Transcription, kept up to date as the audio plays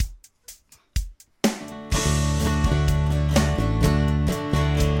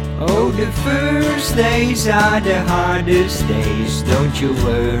Though the first days are the hardest days, don't you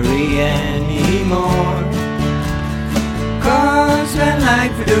worry anymore. 'Cause when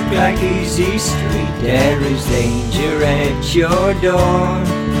life look like easy street, there is danger at your door.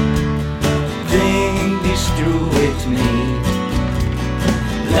 Think this through with me.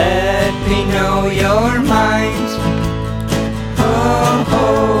 Let me know your mind.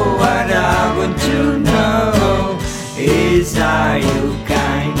 Oh, what I want to know is, are you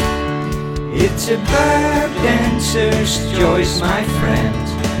kind? It's a backdancer's choice, my friend.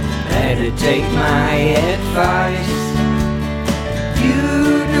 Better take my advice. You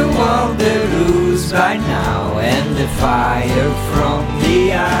know all the rules by now, and the fire from the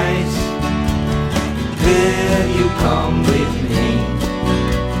eyes. Will you come with me?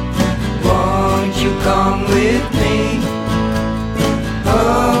 Won't you come with me?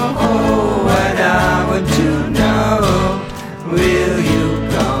 Oh, what I want to know, will you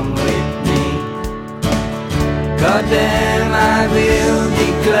come with me? Goddamn, I will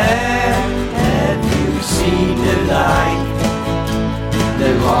declare, have you seen the light?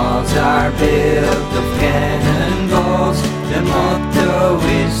 The walls are built of cannonballs. The motto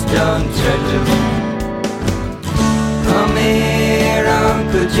is don't tread on me. Come here,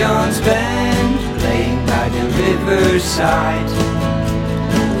 Uncle John's band, playing by the riverside.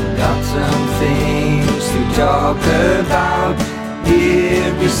 Got some things to talk about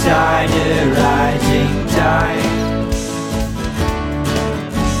here beside the rising tide.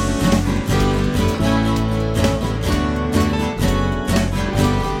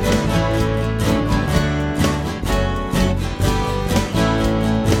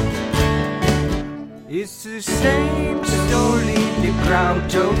 It's the same story the crowd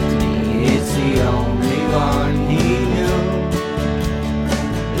told me, it's the only one he knew.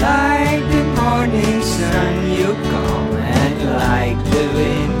 Like the morning sun you come, and like the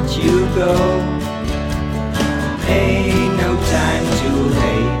wind you go. Ain't no time to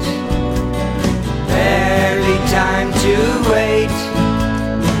hate, barely time to wait.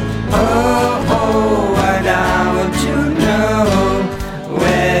 Oh, what I want to know,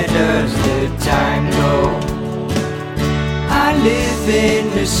 where does the time go? I live in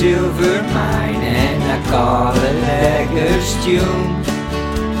the silver mine, and I call it beggar's tune.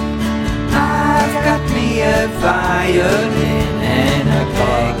 I've got me a violin, and I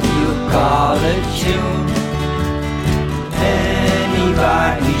beg you call it tune.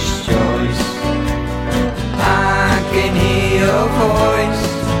 Anybody's choice, I can hear your voice.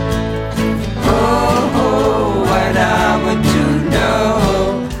 Oh, what I want to know,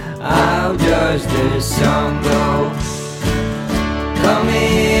 how does the song go? Come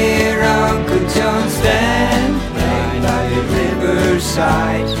here, Uncle John's band, playing by the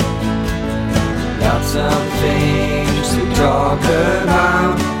riverside. Got some things to talk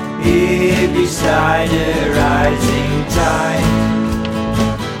about here beside the rising tide.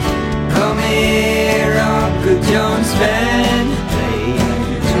 Come here, Uncle John's band,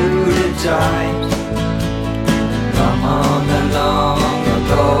 playing through the tide. Come on along, or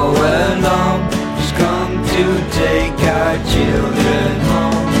go along, just come to take our children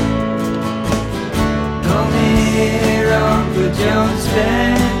home. Come here, Uncle John's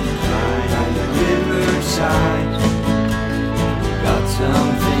band, by the riverside. Got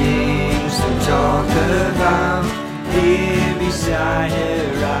some things to talk about here beside it.